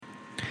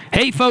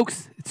Hey,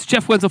 folks, it's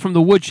Jeff Wenzel from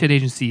the Woodshed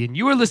Agency, and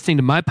you are listening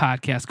to my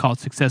podcast called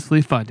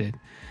Successfully Funded.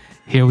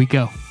 Here we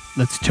go.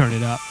 Let's turn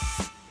it up.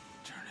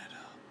 Turn it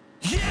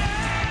up. Yeah!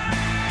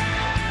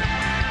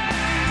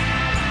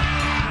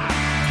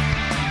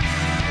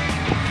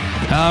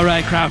 All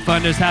right,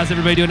 crowdfunders, how's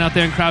everybody doing out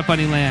there in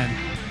crowdfunding land?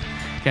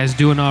 You guys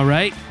doing all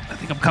right? I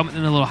think I'm coming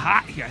in a little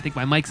hot here. I think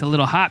my mic's a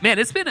little hot. Man,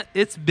 it's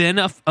been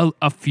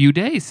a few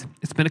days.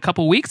 It's been a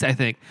couple weeks, I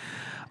think,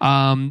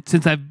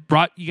 since I've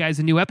brought you guys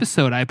a new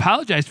episode. I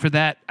apologize for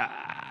that.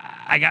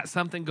 I got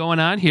something going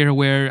on here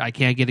where I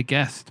can't get a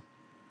guest.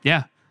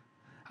 Yeah.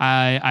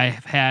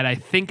 I've had, I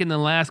think in the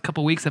last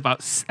couple weeks,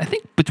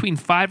 between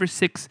 5 or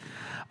 6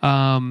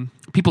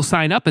 people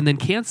sign up and then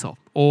cancel,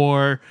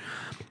 or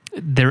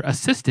their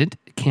assistant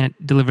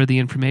can't deliver the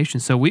information.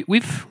 So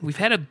we've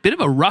had a bit of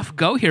a rough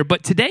go here.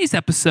 But today's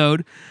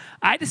episode,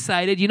 I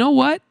decided, you know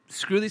what?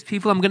 Screw these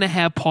people. I'm going to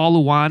have Paul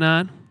Luan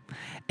on.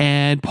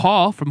 And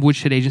Paul from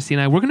Woodshed Agency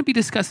and I, we're going to be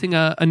discussing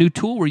a new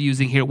tool we're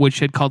using here at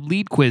Woodshed called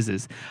Lead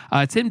Quizzes.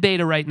 It's in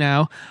beta right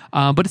now,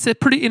 but it's a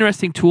pretty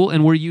interesting tool,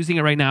 and we're using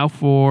it right now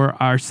for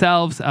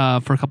ourselves,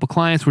 for a couple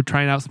clients. We're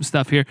trying out some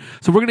stuff here.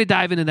 So we're going to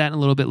dive into that in a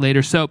little bit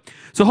later. So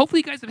hopefully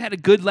you guys have had a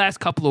good last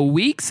couple of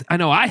weeks. I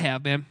know I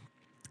have, man.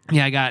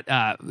 Yeah, I got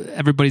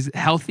everybody's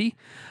healthy.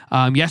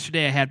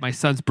 Yesterday I had my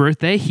son's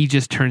birthday. He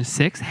just turned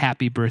 6.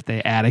 Happy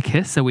birthday,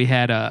 Atticus. So we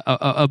had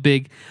a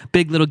big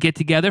little get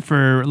together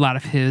for a lot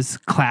of his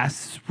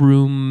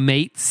classroom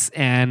mates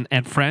and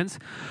friends.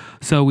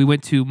 So we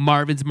went to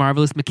Marvin's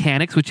Marvelous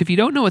Mechanics, which if you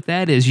don't know what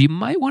that is, you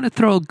might want to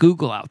throw a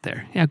Google out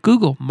there. Yeah,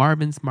 Google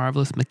Marvin's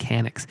Marvelous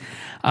Mechanics.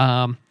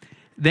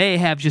 They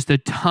have just a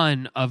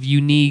ton of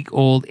unique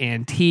old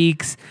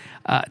antiques.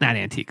 Not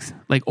antiques,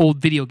 like old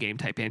video game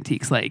type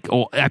antiques. Like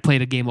I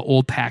played a game of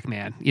old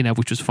Pac-Man,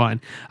 which was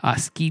fun.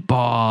 Skeet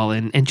ball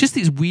and just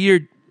these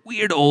weird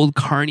old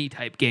carny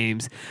type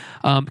games.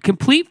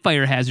 Complete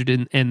fire hazard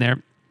in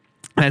there.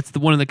 That's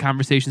one of the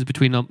conversations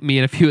between me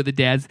and a few of the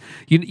dads.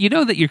 You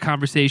know that your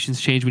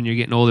conversations change when you're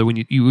getting older,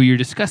 when you're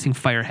discussing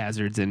fire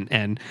hazards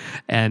and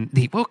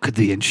what could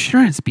the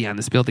insurance be on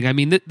this building? I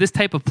mean, this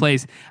type of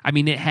place, I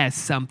mean, it has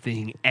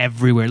something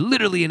everywhere.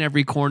 Literally in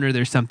every corner,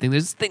 there's something.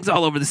 There's things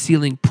all over the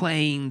ceiling,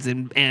 planes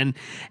and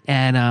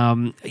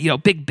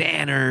big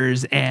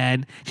banners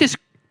and just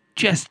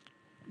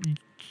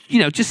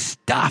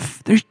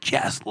stuff. There's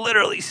just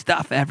literally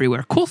stuff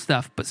everywhere. Cool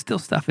stuff, but still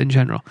stuff in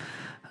general.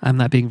 I'm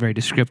not being very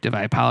descriptive.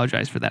 I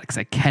apologize for that because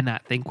I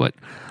cannot think what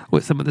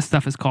some of the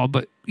stuff is called.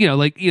 But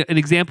an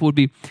example would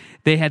be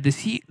they have this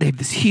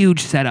huge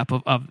setup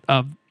of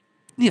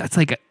it's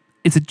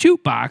a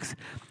jukebox,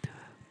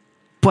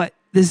 but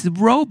these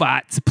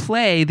robots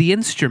play the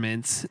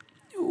instruments,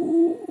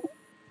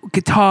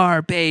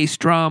 guitar, bass,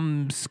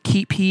 drums,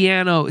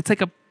 piano.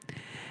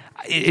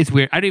 It's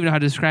weird. I don't even know how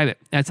to describe it.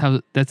 That's how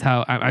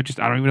I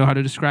don't even know how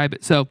to describe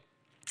it. So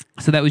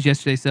that was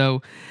yesterday.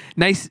 So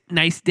nice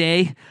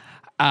day.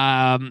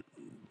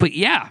 But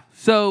yeah,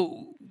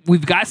 so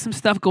we've got some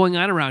stuff going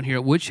on around here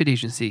at Woodshed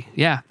Agency.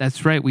 Yeah,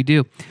 that's right, we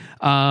do.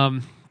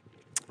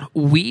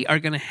 We are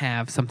going to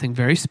have something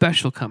very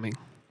special coming.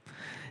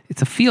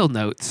 It's a field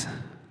notes,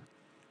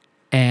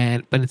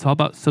 but it's all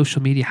about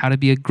social media, how to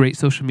be a great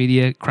social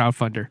media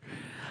crowdfunder.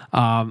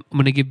 I'm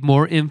going to give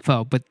more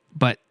info,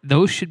 but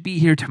those should be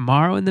here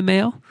tomorrow in the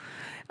mail.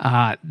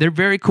 They're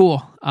very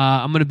cool.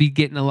 I'm going to be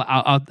getting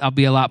I'll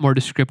be a lot more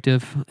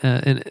descriptive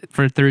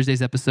for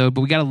Thursday's episode,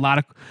 but we got a lot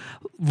of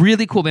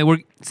really cool, man. We're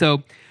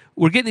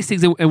getting these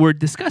things, and we're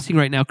discussing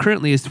right now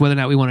currently as to whether or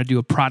not we want to do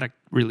a product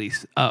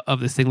release of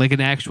this thing, like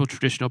an actual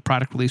traditional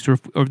product release, or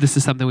if this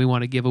is something we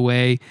want to do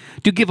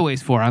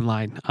giveaways for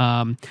online.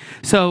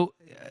 So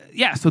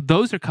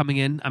those are coming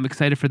in. I'm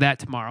excited for that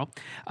tomorrow.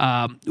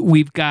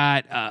 We've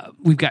got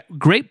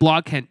great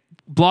blog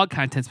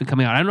content's been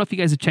coming out. I don't know if you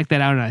guys have checked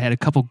that out, and I had a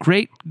couple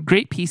great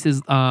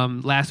pieces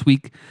last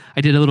week.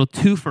 I did a little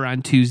twofer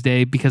on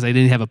Tuesday because I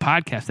didn't have a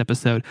podcast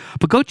episode,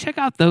 but go check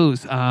out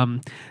those.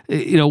 One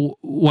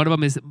of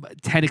them is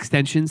 10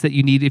 extensions that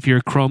you need if you're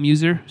a Chrome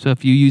user. So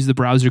if you use the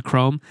browser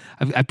Chrome,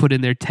 I put in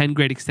there 10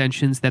 great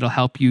extensions that'll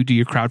help you do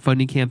your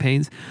crowdfunding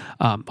campaigns,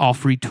 all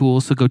free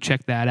tools. So go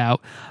check that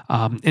out.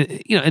 And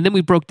then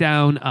we broke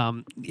down,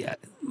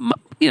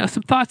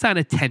 some thoughts on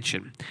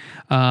attention.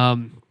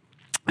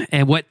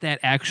 And what that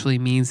actually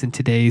means in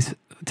today's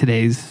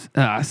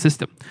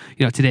system,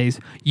 today's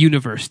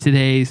universe,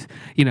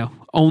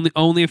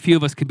 only a few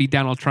of us could be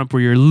Donald Trump,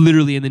 where you're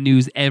literally in the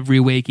news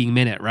every waking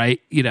minute,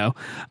 right?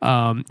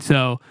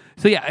 So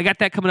yeah, I got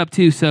that coming up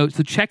too. So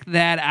check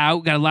that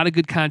out. Got a lot of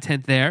good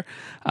content there.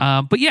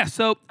 But yeah,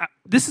 so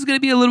this is going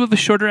to be a little bit of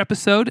a shorter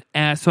episode.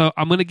 So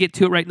I'm going to get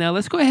to it right now.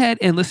 Let's go ahead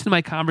and listen to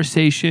my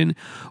conversation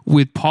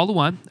with Paul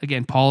Luan.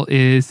 Again, Paul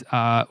is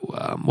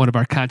one of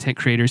our content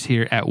creators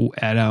here at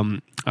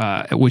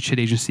Woodshed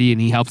Agency, and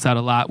he helps out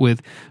a lot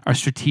with our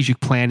strategic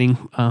planning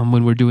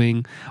when we're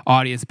doing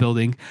audience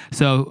building.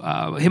 So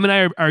him and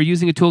I are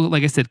using a tool,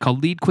 like I said,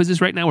 called Lead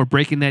Quizzes right now. We're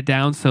breaking that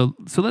down. So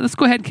let's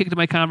go ahead and kick into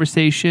my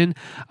conversation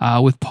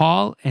with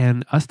Paul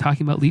and us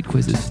talking about lead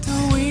quizzes. Just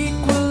a week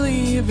we'll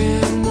leave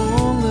and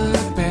won't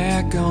look back.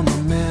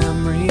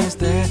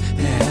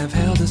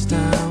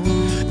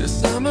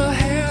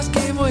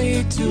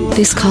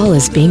 This call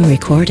is being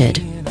recorded.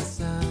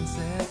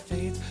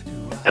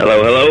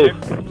 Hello.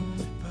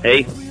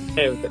 Hey.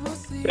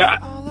 Yeah,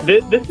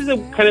 this is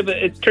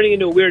it's turning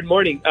into a weird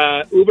morning.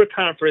 Uber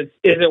conference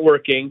isn't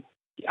working.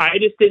 I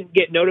just didn't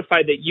get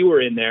notified that you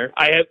were in there.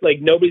 I have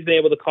nobody's been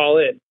able to call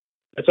in.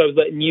 That's why I was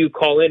letting you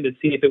call in to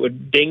see if it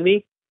would ding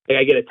me.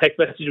 I get a text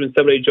message when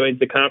somebody joins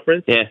the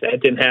conference. Yeah.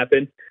 That didn't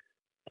happen.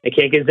 I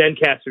can't get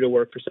Zencastr to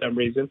work for some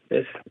reason.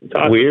 It's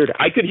awesome. Weird.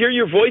 I could hear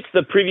your voice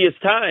the previous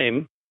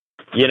time,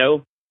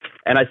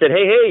 and I said,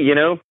 hey,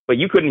 but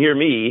you couldn't hear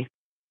me.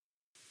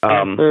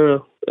 I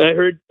heard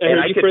you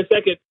for a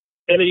second,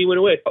 and then you went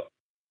away.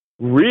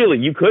 Really?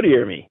 You could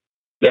hear me?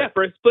 Yeah,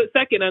 for a split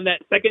second on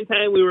that second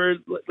time we were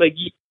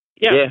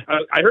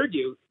I heard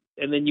you,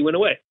 and then you went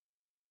away.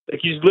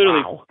 You just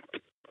literally,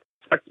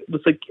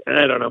 it's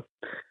I don't know,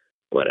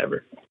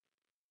 whatever.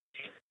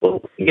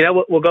 Well,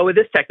 we'll go with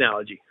this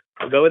technology.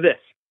 I'll go with this.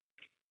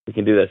 We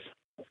can do this.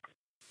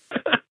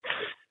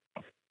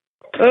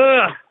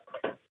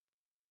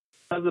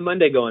 How's the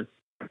Monday going?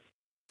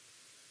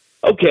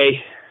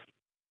 Okay.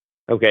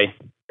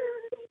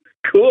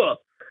 Cool.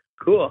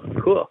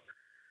 So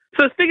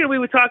I was thinking we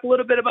would talk a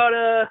little bit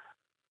about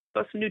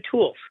some new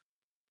tools.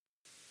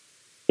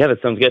 Yeah,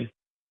 that sounds good.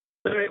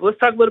 All right, let's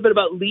talk a little bit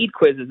about lead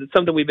quizzes. It's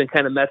something we've been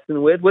kind of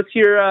messing with. What's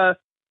your,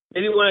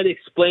 maybe you wanted to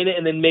explain it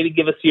and then maybe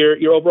give us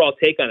your overall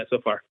take on it so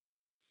far.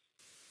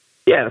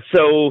 Yeah,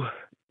 so,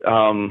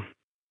 the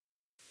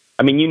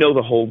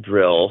whole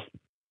drill.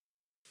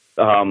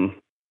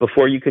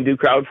 Before you can do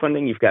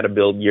crowdfunding, you've got to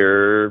build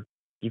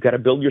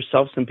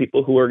yourself some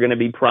people who are going to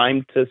be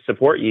primed to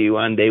support you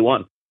on day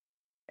one.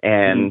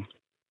 And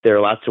there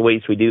are lots of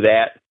ways we do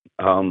that.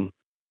 But,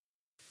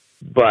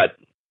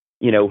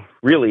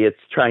 really it's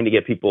trying to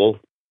get people,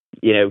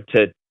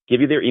 to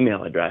give you their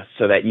email address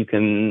so that you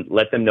can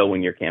let them know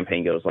when your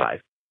campaign goes live.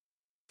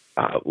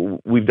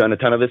 We've done a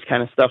ton of this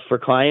kind of stuff for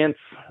clients.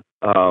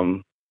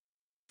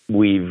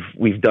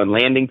 We've done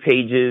landing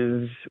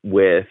pages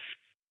with,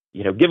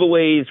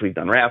 giveaways. We've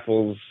done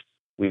raffles.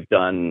 We've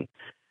done,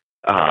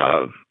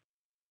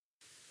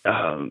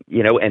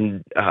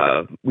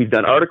 we've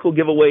done article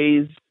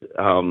giveaways.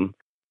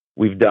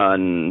 We've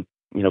done,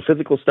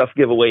 physical stuff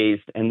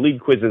giveaways, and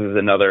lead quizzes is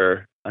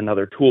another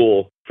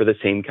tool for the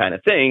same kind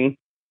of thing,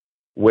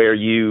 where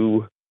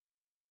you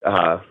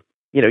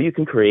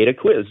can create a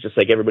quiz just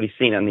like everybody's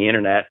seen on the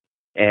internet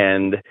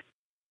and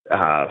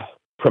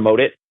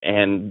promote it,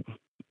 and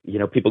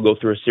people go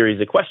through a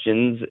series of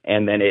questions,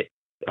 and then it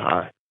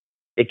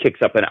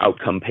kicks up an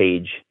outcome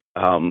page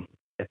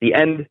at the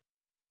end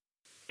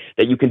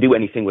that you can do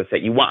anything with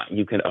that you want.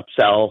 You can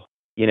upsell,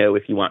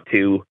 if you want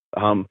to.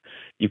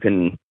 You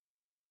can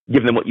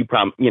give them what you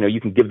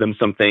you can give them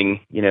something,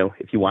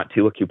 if you want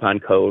to, a coupon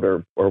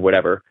code or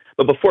whatever.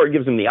 But before it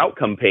gives them the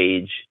outcome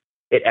page,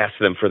 it asks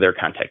them for their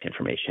contact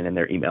information and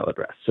their email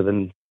address. So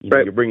then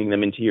you're bringing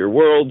them into your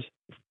world,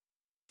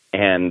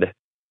 and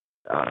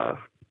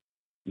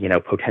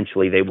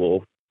potentially they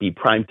will be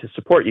primed to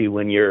support you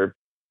when your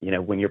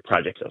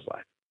project goes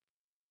live.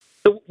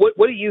 So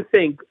what do you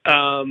think?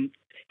 How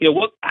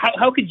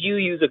could you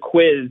use a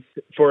quiz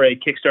for a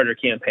Kickstarter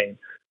campaign?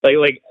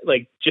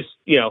 Just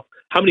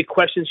how many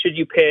questions should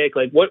you pick?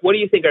 What do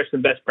you think are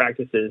some best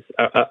practices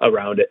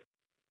around it?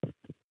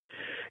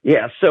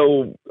 Yeah.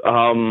 So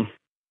 10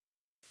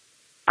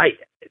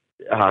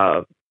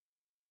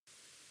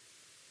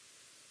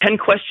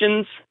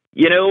 questions.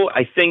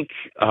 I think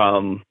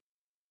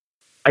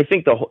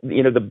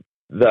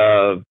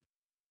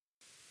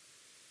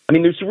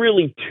there's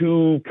really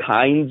two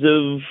kinds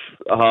of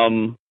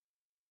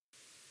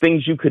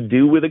things you could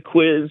do with a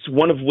quiz.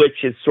 One of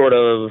which is sort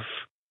of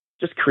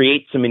just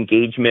create some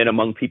engagement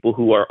among people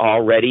who are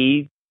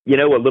already, a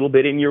little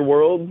bit in your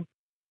world.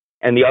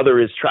 And the other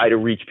is try to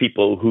reach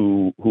people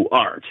who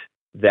aren't,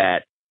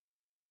 that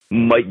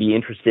might be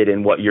interested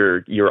in what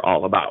you're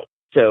all about.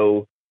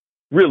 So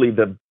really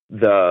the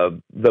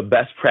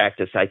best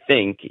practice, I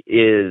think,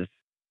 is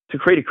to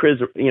create a quiz,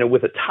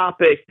 with a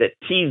topic that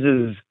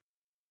teases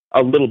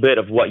a little bit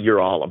of what you're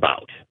all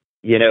about.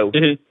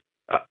 Mm-hmm.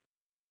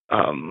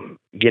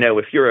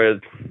 If you're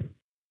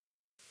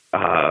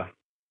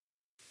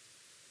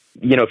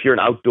if you're an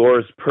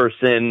outdoors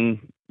person,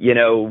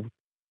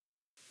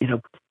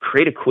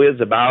 create a quiz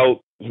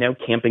about,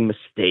 camping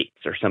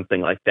mistakes or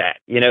something like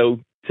that,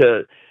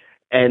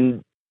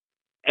 and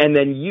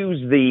then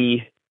use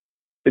the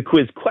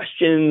quiz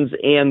questions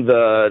and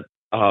then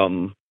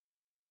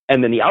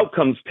the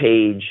outcomes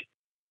page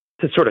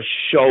to sort of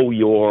show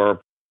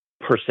your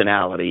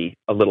personality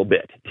a little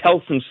bit.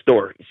 Tell some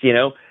stories,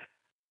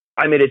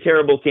 I made a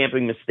terrible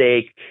camping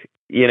mistake,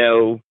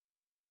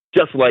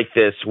 just like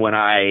this when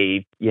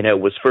I,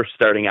 was first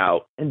starting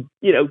out, and,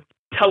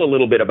 tell a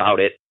little bit about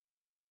it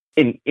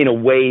in a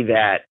way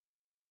that,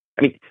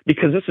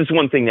 because this is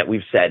one thing that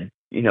we've said,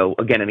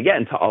 again and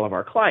again to all of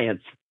our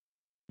clients.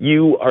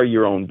 You are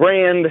your own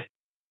brand.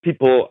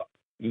 People,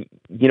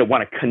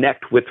 want to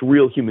connect with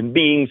real human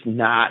beings,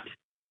 not,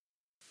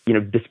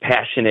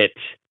 dispassionate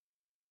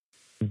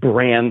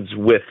brands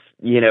with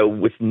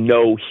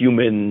no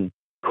human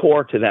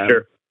core to them.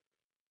 Sure.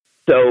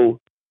 So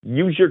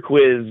use your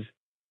quiz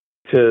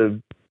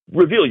to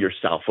reveal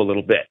yourself a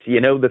little bit,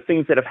 the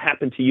things that have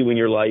happened to you in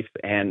your life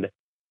and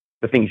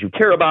the things you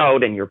care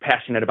about and you're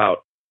passionate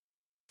about.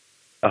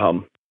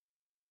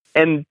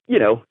 And,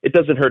 it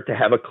doesn't hurt to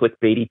have a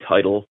clickbaity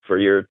title for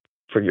your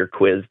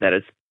quiz that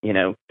is,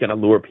 going to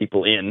lure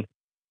people in,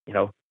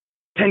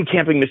 10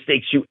 camping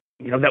mistakes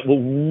that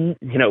will,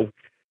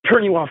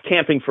 turn you off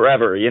camping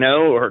forever,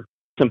 or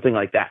something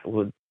like that.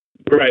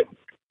 Right.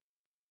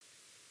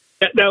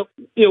 Now,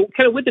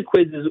 kind of with the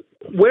quizzes,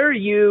 where are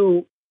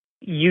you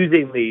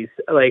using these?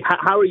 Like,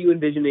 how are you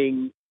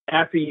envisioning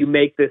after you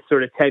make this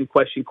sort of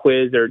 10-question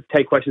quiz or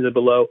 10 questions or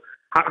below?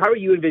 How are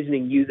you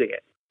envisioning using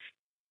it?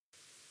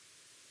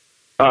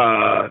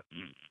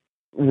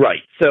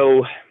 Right.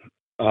 So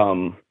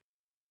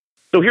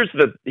here's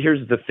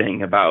the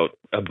thing about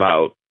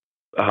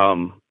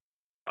all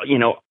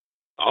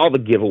the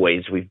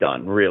giveaways we've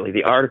done, really,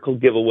 the article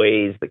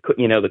giveaways,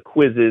 the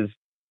quizzes.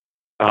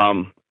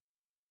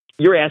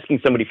 You're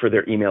asking somebody for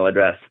their email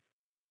address.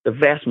 The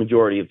vast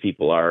majority of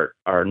people are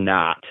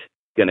not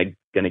gonna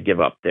give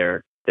up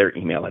their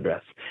email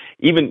address.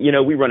 Even,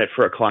 we run it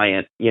for a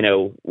client,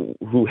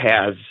 who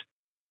has,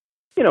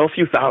 a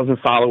few thousand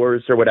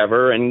followers or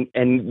whatever,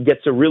 and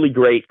gets a really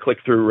great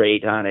click-through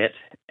rate on it.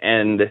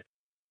 And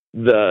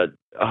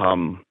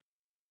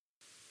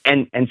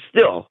and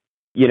still,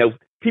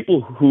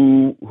 people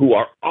who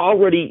are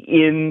already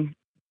in,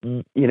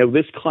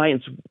 this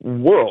client's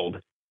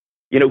world,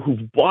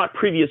 who've bought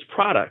previous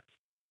products,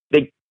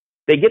 they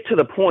get to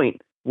the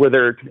point where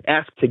they're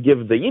asked to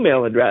give the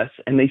email address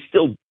and they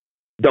still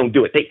don't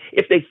do it.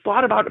 If they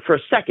thought about it for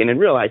a second and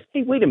realized,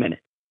 hey, wait a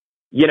minute,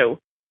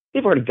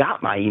 they've already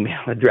got my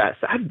email address.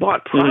 I've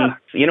bought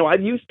products,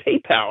 I've used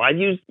PayPal, I've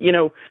used,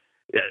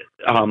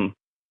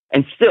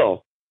 and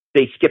still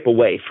they skip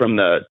away from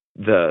the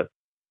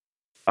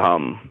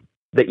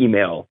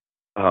email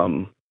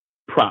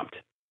prompt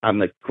on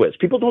the quiz.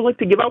 People don't like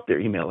to give out their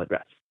email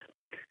address.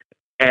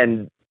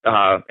 And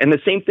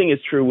the same thing is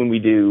true when we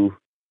do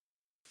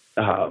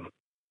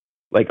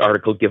like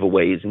article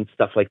giveaways and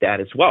stuff like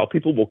that as well.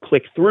 People will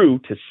click through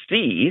to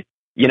see,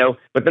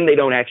 but then they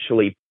don't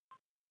actually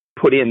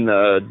put in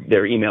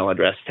their email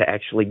address to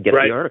actually get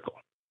the article.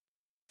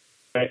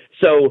 Right.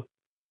 So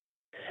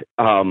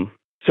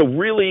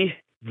really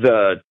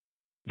the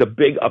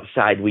big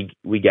upside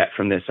we get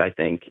from this, I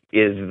think,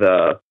 is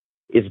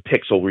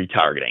pixel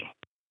retargeting.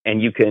 And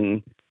you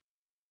can,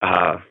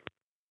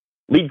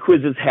 Lead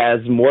Quizzes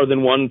has more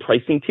than one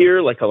pricing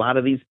tier, like a lot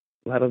of these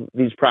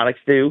products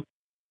do.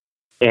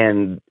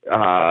 And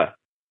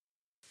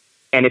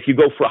if you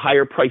go for a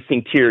higher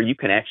pricing tier, you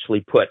can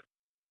actually put,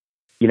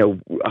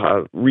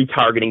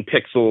 retargeting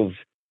pixels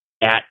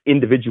at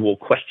individual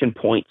question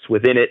points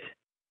within it.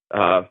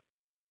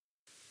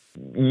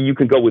 You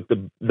can go with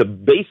the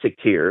basic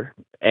tier,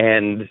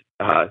 and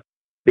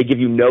they give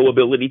you no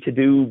ability to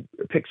do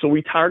pixel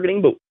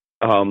retargeting.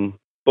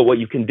 But what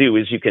you can do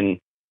is you can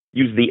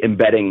use the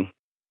embedding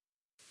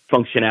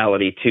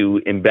functionality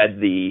to embed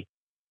the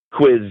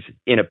quiz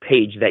in a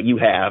page that you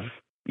have,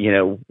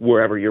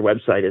 wherever your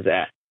website is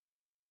at.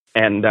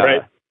 And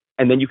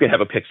then you can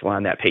have a pixel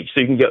on that page. So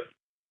you can get,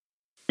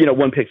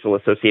 one pixel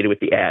associated with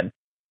the ad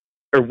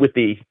or with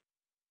the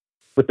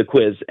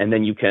quiz. And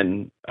then you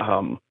can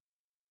turn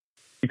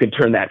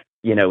that,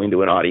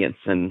 into an audience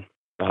and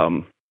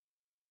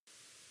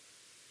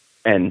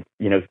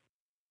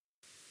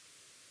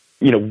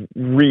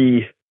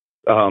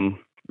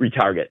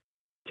retarget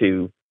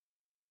to,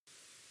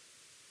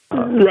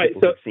 right.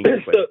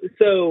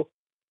 So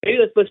maybe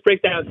let's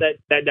break that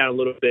down a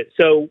little bit.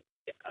 So,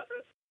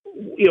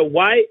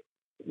 why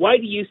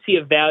do you see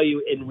a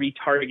value in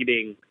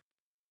retargeting,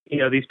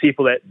 these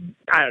people that,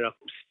 I don't know,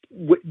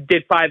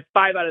 did five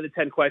out of the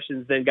 10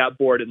 questions, then got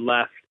bored and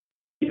left?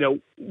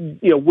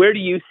 Where do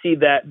you see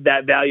that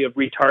value of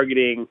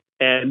retargeting?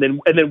 And then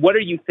what are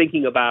you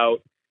thinking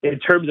about in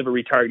terms of a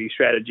retargeting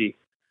strategy?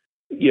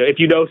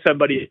 If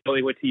somebody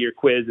only went to your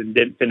quiz and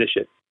didn't finish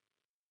it.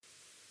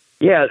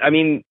 Yeah.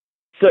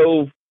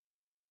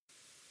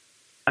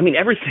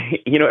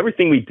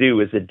 Everything we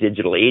do as a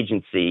digital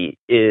agency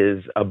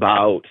is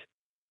about,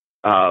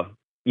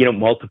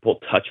 multiple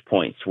touch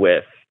points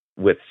with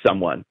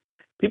someone.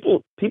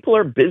 People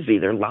are busy.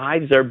 Their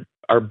lives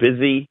are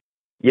busy.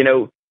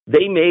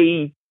 They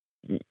may,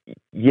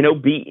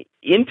 be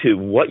into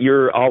what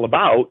you're all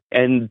about,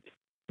 and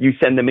you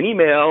send them an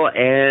email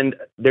and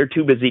they're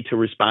too busy to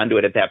respond to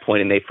it at that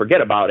point and they forget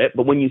about it.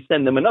 But when you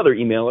send them another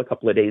email a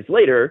couple of days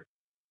later,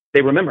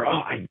 they remember,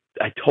 I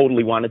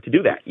totally wanted to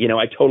do that.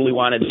 I totally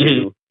wanted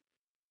to,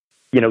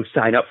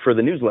 sign up for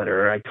the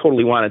newsletter, or I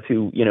totally wanted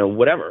to,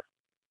 whatever.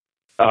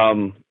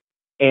 And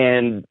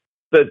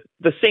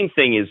the same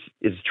thing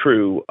is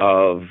true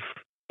of,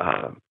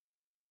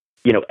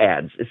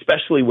 ads,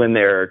 especially when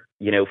they're,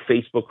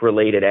 Facebook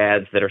related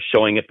ads that are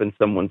showing up in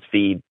someone's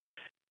feed.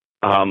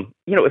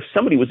 If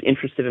somebody was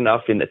interested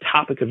enough in the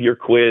topic of your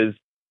quiz,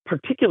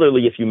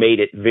 particularly if you made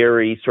it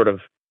very sort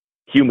of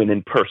human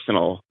and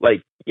personal,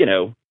 like,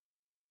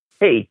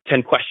 hey,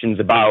 10 questions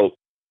about,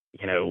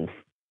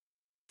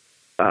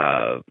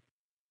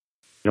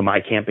 my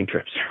camping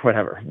trips or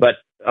whatever. But,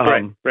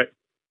 right.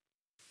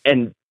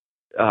 And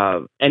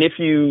if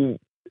you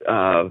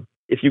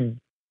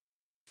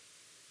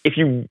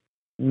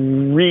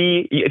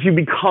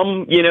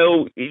become,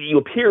 you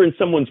appear in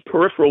someone's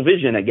peripheral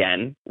vision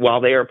again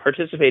while they are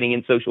participating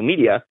in social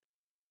media,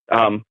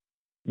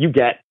 you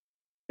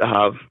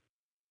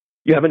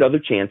have another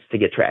chance to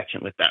get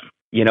traction with them.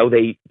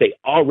 They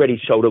already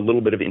showed a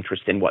little bit of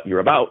interest in what you're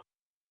about.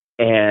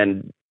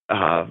 And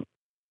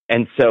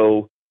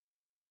so,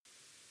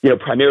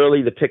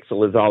 primarily the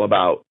Pixel is all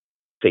about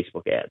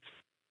Facebook ads,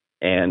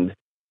 and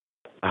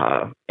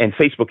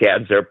Facebook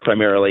ads are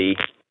primarily,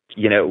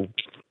 in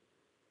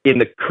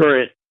the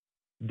current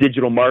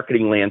digital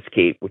marketing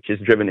landscape, which is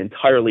driven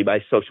entirely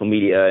by social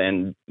media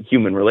and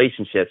human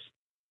relationships.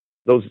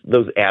 Those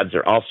ads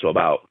are also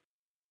about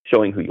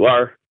showing who you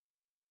are,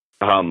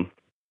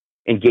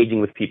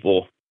 engaging with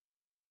people,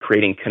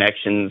 creating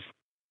connections,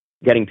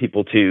 getting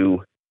people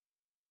to,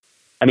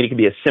 it can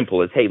be as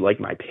simple as, hey, like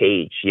my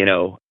page, and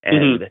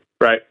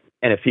right.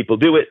 And if people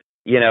do it,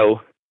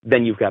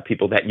 then you've got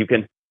people that you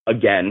can,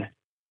 again,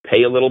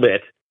 pay a little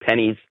bit,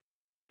 pennies,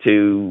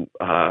 to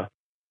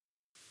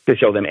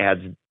show them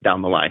ads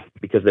down the line,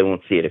 because they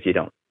won't see it if you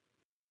don't.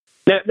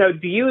 Now,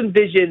 do you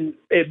envision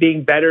it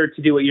being better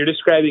to do what you're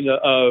describing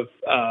of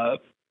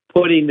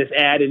putting this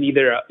ad in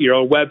either your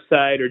own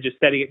website or just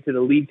setting it to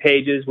the lead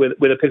pages with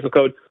a pixel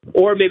code,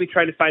 or maybe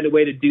trying to find a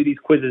way to do these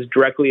quizzes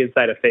directly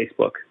inside of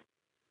Facebook?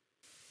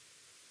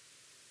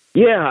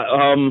 Yeah,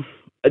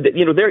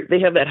 they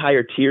have that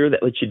higher tier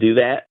that lets you do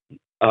that.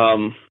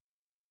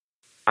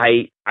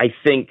 I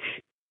think,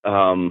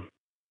 and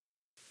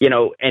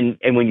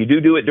when you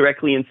do it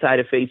directly inside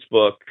of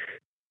Facebook,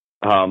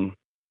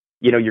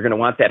 you're going to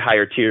want that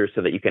higher tier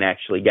so that you can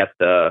actually get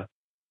the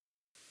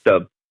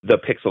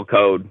pixel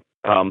code.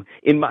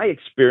 In my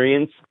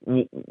experience,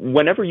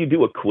 whenever you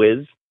do a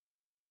quiz,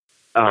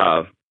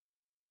 and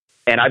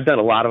I've done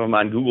a lot of them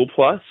on Google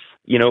Plus,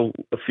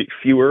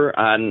 fewer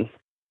on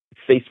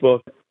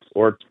Facebook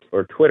or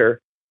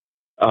Twitter.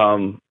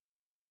 And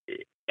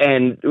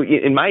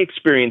in my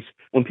experience,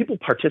 when people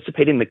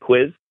participate in the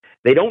quiz,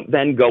 they don't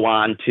then go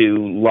on to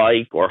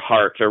like or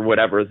heart or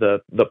whatever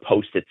the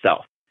post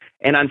itself.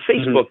 And on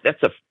Facebook,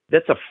 that's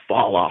a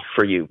fall off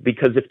for you,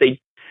 because if they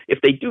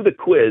do the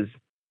quiz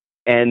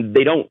and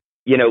they don't,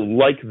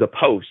 like the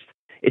post,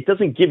 it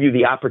doesn't give you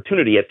the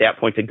opportunity at that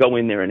point to go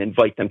in there and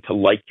invite them to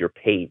like your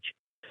page.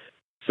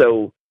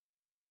 So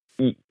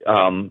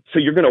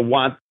you're going to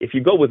want, if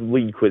you go with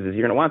lead quizzes,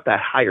 you're going to want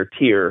that higher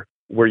tier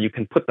where you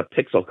can put the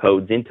pixel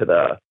codes into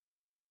the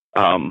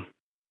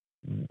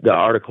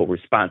article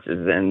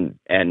responses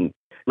and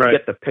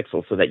get the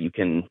pixel so that you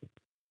can,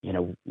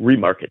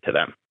 remarket to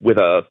them with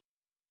a,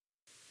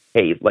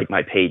 hey, like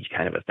my page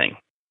kind of a thing.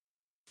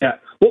 Yeah.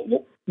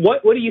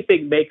 What do you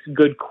think makes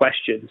good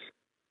questions?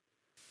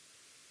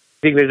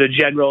 Do you think there's a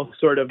general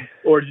sort of,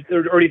 or do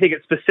you think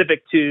it's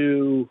specific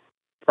to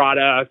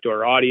product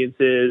or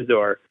audiences,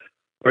 or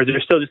is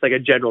there still just like a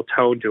general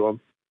tone to them?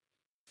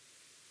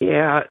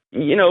 Yeah,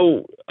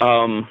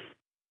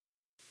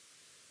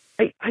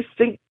 I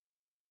think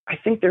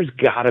there's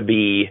got to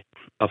be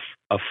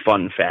a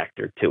fun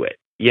factor to it.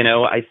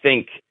 I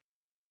think,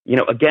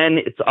 again,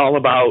 it's all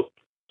about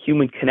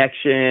human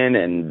connection,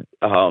 and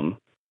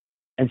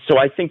so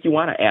I think you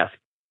want to ask,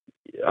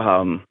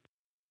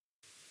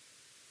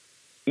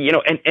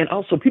 and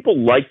also people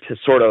like to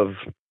sort of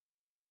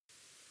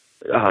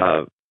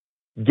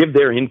give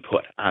their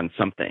input on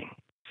something.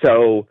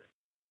 So,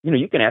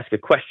 you can ask a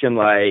question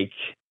like,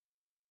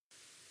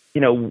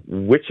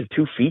 which of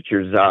two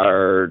features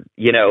are,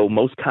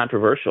 most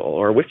controversial,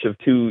 or which of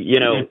two,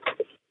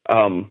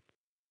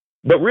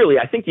 but really,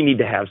 I think you need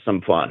to have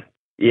some fun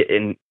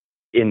in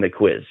the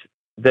quiz.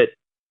 That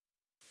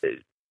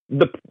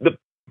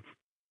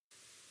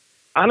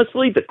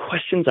honestly, the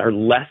questions are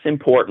less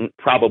important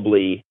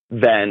probably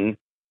than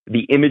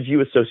the image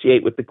you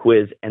associate with the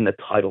quiz and the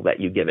title that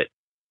you give it.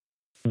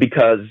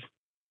 Because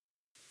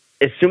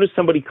as soon as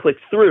somebody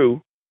clicks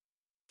through,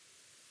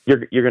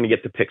 you're going to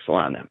get the pixel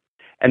on them.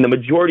 And the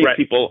majority of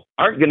people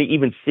aren't going to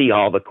even see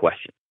all the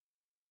questions.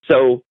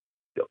 So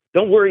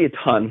don't worry a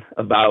ton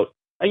about,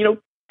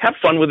 have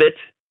fun with it,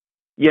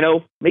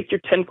 make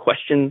your 10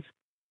 questions.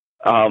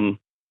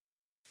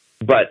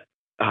 But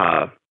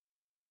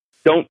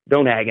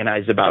don't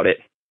agonize about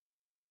it.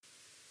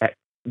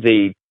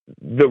 The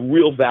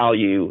real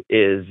value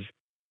is,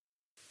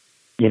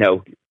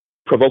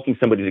 provoking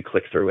somebody to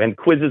click through. And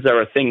quizzes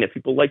are a thing that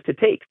people like to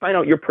take. Find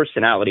out your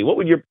personality. What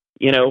would your,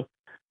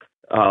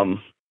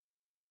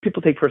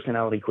 people take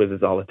personality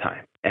quizzes all the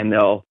time, and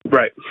they'll, you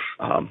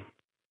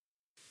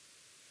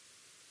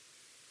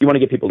want to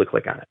get people to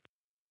click on it.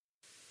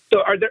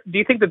 So do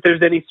you think that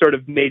there's any sort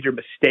of major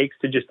mistakes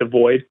to just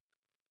avoid?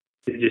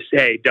 To just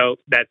say,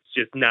 that's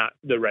just not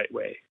the right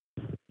way.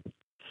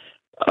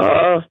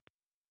 I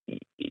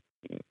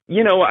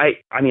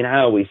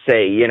always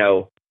say,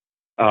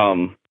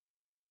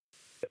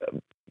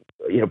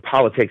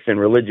 politics and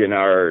religion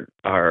are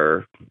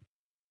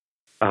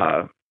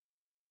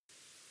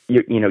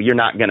you're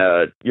not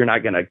gonna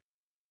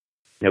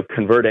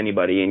convert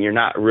anybody, and you're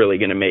not really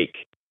gonna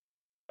make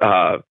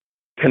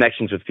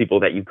connections with people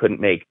that you couldn't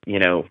make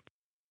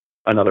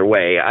another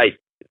way. I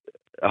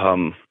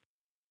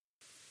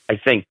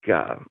think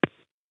I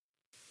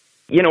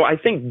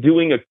think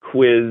doing a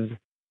quiz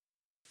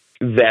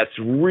that's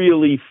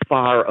really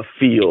far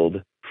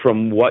afield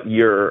from what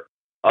you're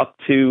up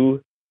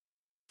to,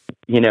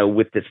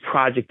 with this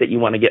project that you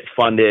want to get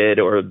funded,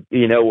 or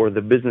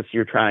the business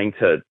you're trying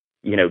to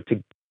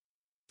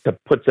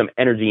put some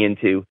energy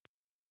into.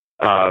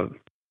 I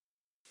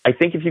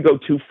think if you go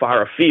too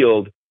far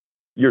afield,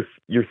 you're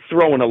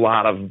throwing a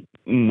lot of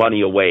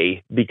money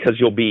away, because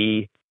you'll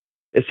be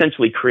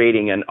essentially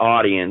creating an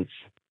audience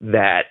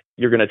that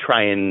you're going to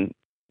try and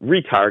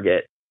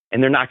retarget,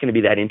 and they're not going to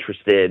be that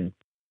interested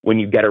when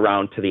you get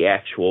around to the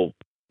actual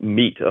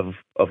meat of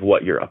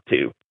what you're up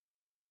to.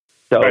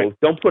 So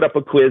Don't put up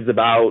a quiz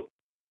about,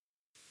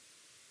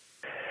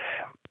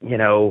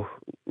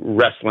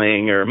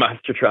 wrestling or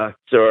monster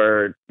trucks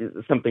or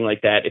something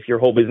like that. If your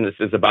whole business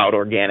is about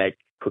organic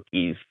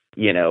cookies,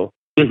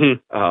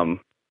 Mm-hmm.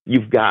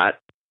 You've got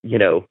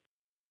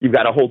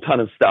a whole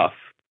ton of stuff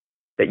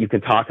that you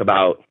can talk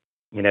about,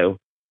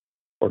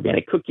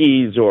 organic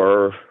cookies,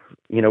 or,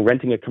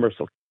 renting a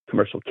commercial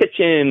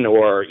kitchen,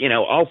 or,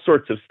 all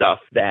sorts of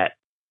stuff that,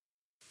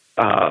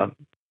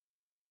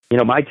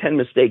 my 10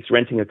 mistakes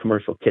renting a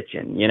commercial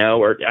kitchen,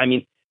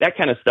 that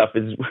kind of stuff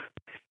is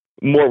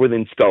more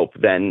within scope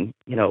than,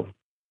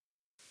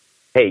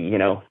 hey,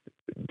 10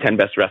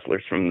 best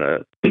wrestlers from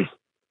the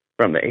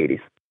 80s.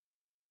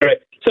 All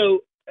right.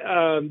 So,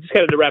 just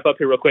kind of to wrap up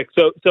here real quick.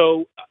 So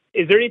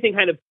is there anything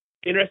kind of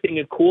interesting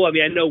and cool? I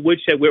mean, I know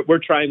Woodshed, we're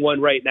trying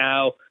one right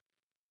now.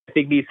 I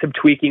think needs some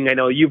tweaking. I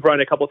know you've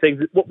run a couple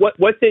things.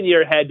 What's in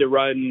your head to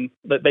run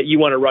that you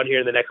want to run here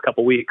in the next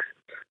couple weeks?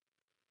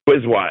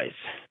 Quiz-wise.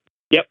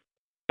 Yep.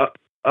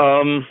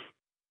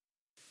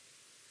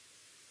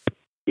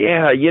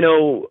 Yeah,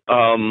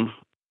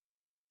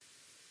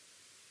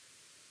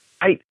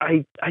 I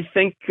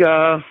think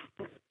we've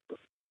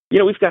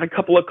got a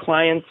couple of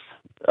clients.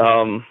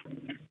 I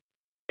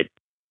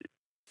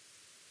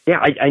guess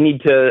I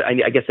need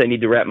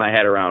to wrap my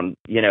head around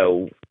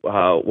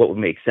what would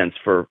make sense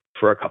for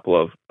a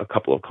couple of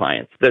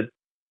clients. That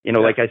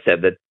like I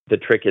said, the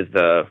trick is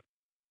the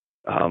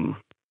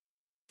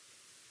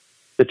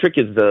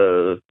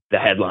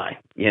headline,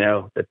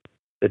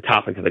 the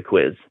topic of the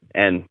quiz,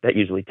 and that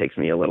usually takes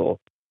me a little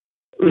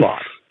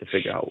thought to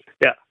figure out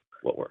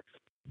what works.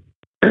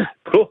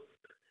 Cool.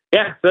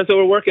 Yeah, that's what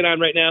we're working on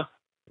right now.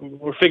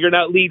 We're figuring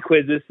out lead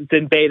quizzes. It's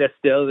in beta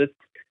still.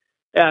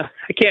 I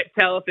can't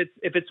tell if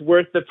it's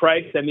worth the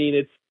price. I mean,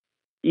 it's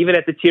even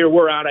at the tier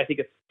we're on, I think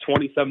it's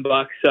 $20 some.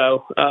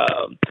 So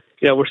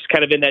we're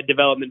kind of in that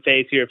development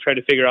phase here of trying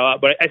to figure it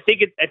out. But I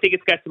think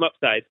it's got some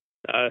upside.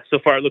 So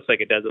far, it looks like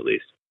it does, at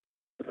least.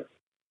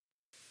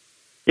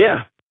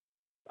 Yeah,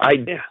 I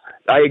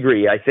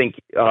agree. I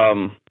think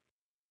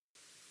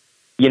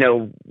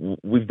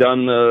we've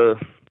done the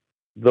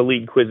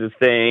lead quizzes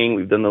thing,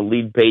 we've done the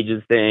lead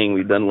pages thing,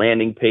 we've done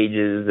landing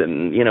pages,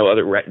 and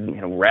other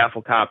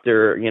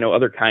Rafflecopter,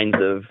 other kinds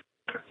of,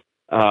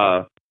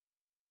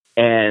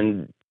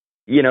 and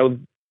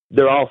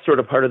they're all sort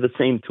of part of the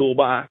same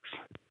toolbox.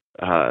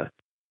 I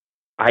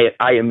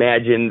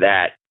imagine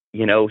that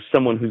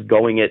someone who's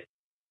going it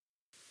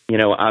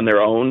on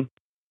their own,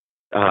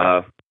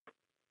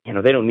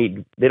 they don't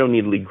need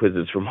lead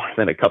quizzes for more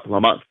than a couple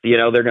of months.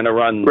 They're going to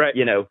run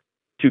 2,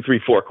 3,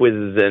 4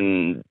 quizzes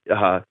and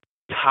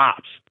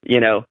tops,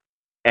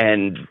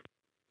 and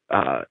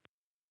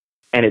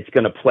it's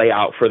going to play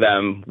out for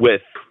them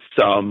with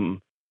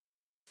some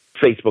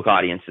Facebook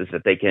audiences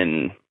that they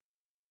can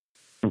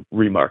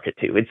remarket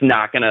to. It's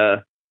not going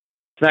to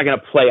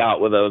play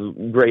out with a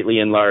greatly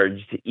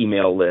enlarged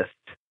email list,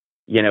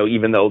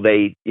 even though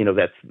they,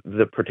 that's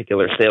the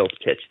particular sales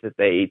pitch that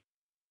they,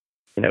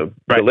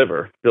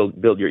 deliver,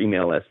 build your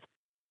email list.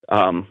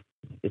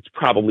 It's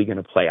probably going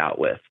to play out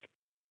with,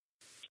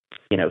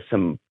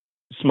 some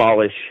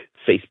smallish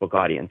Facebook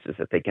audiences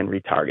that they can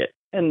retarget.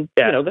 And,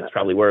 that's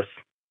probably worth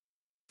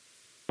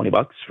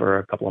 $20 for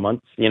a couple of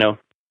months,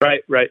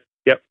 Right.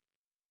 Yep.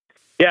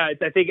 Yeah.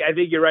 I think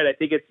you're right. I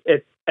think it's,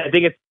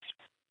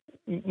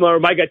 or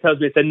my gut tells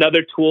me it's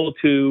another tool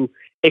to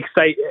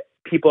excite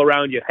people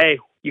around you. Hey,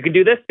 you can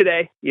do this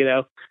today.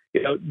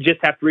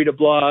 Just have to read a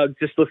blog,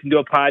 just listen to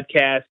a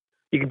podcast.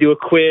 You can do a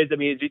quiz. I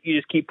mean, you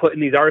just keep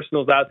putting these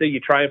arsenals out there. You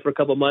try it for a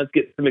couple of months,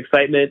 get some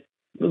excitement.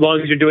 As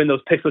long as you're doing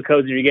those pixel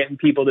codes and you're getting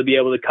people to be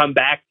able to come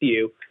back to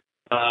you,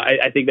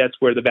 I think that's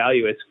where the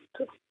value is.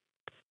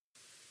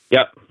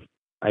 Yep,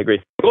 I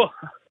agree. Cool.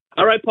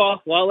 All right,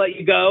 Paul. Well, I'll let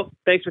you go.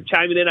 Thanks for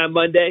chiming in on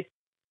Monday,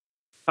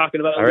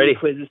 talking about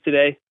quizzes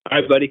today. All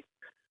right, buddy.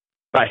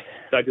 Bye.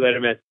 Talk to you later,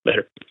 man.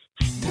 Later.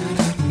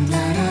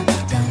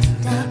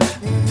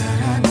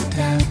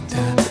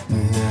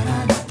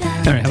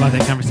 All right, how about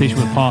that conversation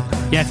with Paul?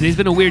 Yeah, today's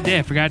been a weird day.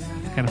 I kind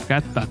of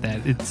forgot about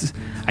that.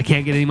 I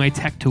can't get any of my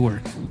tech to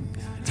work.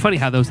 funny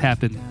how those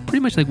happen.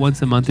 Pretty much like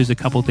once a month, there's a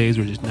couple days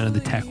where just none of the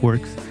tech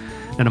works.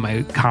 None of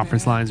my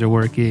conference lines are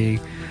working.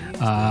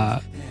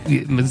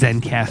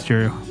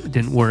 Zencaster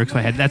didn't work,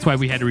 so that's why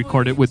we had to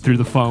record it through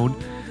the phone.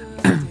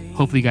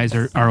 Hopefully you guys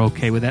are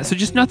okay with that. So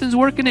just nothing's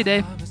working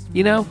today.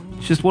 You know,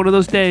 it's just one of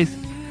those days.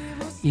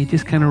 You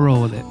just kind of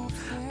roll with it.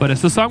 But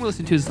so the song we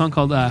listened to is a song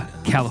called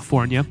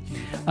California,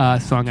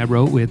 a song I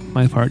wrote with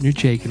my partner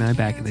Jake and I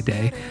back in the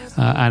day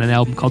on an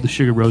album called the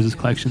Sugar Roses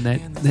Collection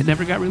that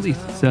never got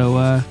released.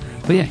 So,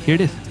 but yeah, here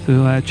it is.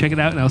 So check it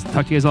out, and I'll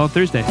talk to you guys all on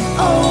Thursday.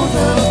 All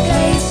the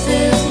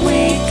places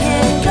we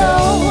can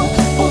go,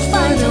 we'll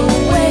find a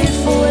way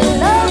for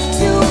love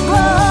to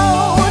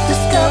grow.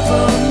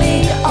 Discover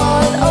me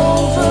all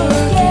over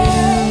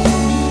again.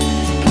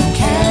 In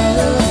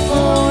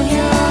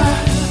California,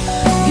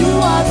 you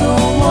are the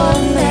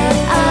one that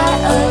I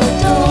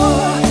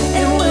adore,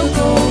 and we'll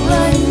go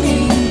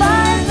running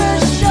by the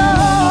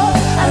shore.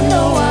 I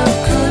know I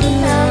could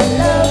not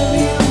love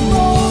you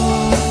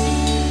more.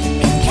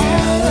 In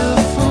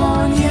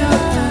California.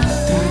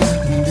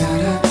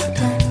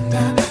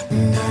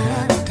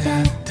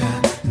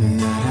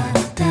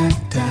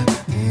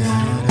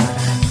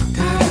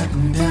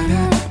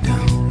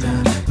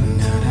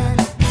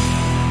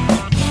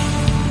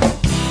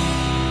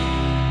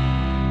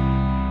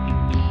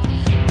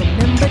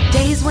 Remember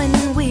days when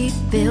we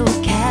built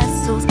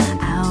castles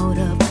out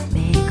of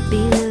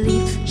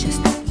make-believe,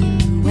 just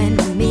you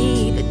and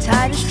me. The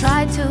tide has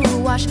tried to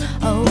wash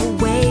away